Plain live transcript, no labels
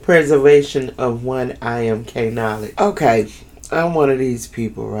Preservation of one I am K knowledge. Okay, I'm one of these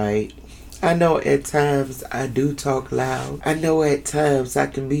people, right? I know at times I do talk loud. I know at times I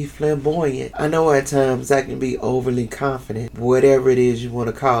can be flamboyant. I know at times I can be overly confident. Whatever it is you want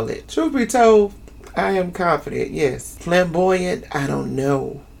to call it. Truth be told, I am confident, yes. Flamboyant, I don't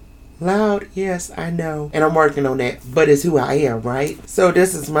know. Loud, yes, I know. And I'm working on that. But it's who I am, right? So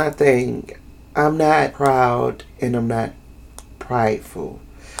this is my thing. I'm not proud and I'm not prideful.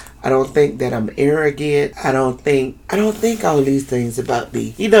 I don't think that I'm arrogant. I don't think all these things about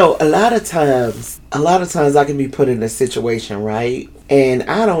me. You know, a lot of times I can be put in a situation, right? And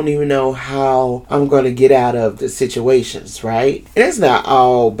I don't even know how I'm going to get out of the situations, right? And it's not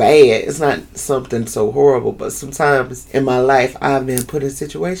all bad. It's not something so horrible. But sometimes in my life, I've been put in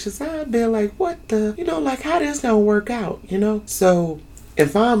situations. I've been like, what the? You know, like how this going to work out, you know? So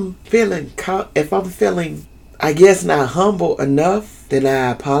if I'm feeling, I guess, not humble enough, then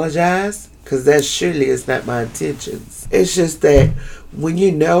I apologize, because that surely is not my intentions. It's just that when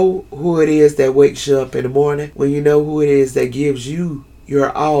you know who it is that wakes you up in the morning, when you know who it is that gives you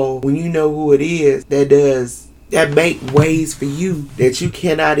your all, when you know who it is that make ways for you that you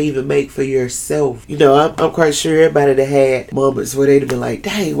cannot even make for yourself. You know, I'm quite sure everybody that had moments where they'd have been like,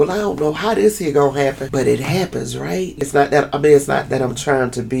 dang, well, I don't know how this here gonna happen, but it happens, right? It's not that I'm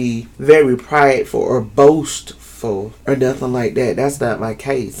trying to be very prideful or boastful or nothing like that. That's not my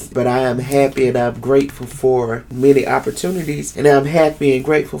case. But I am happy and I'm grateful for many opportunities, and I'm happy and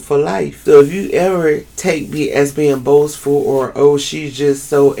grateful for life. So if you ever take me as being boastful, or oh, she's just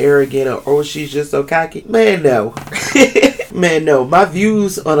so arrogant, or oh, she's just so cocky, man, no. Man, no. My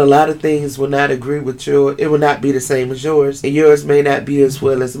views on a lot of things will not agree with yours. It will not be the same as yours. And yours may not be as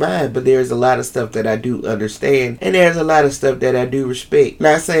well as mine. But there's a lot of stuff that I do understand. And there's a lot of stuff that I do respect.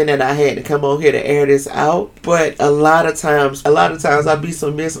 Not saying that I had to come on here to air this out. But a lot of times I'll be so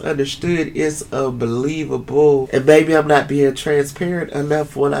misunderstood. It's unbelievable. And maybe I'm not being transparent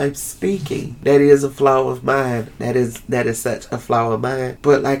enough when I'm speaking. That is a flaw of mine. That is such a flaw of mine.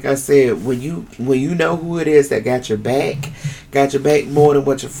 But like I said, when you know who it is that got your back more than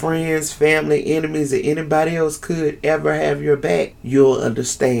what your friends, family, enemies, or anybody else could ever have your back, you'll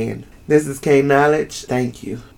understand. This is K Knowledge. Thank you.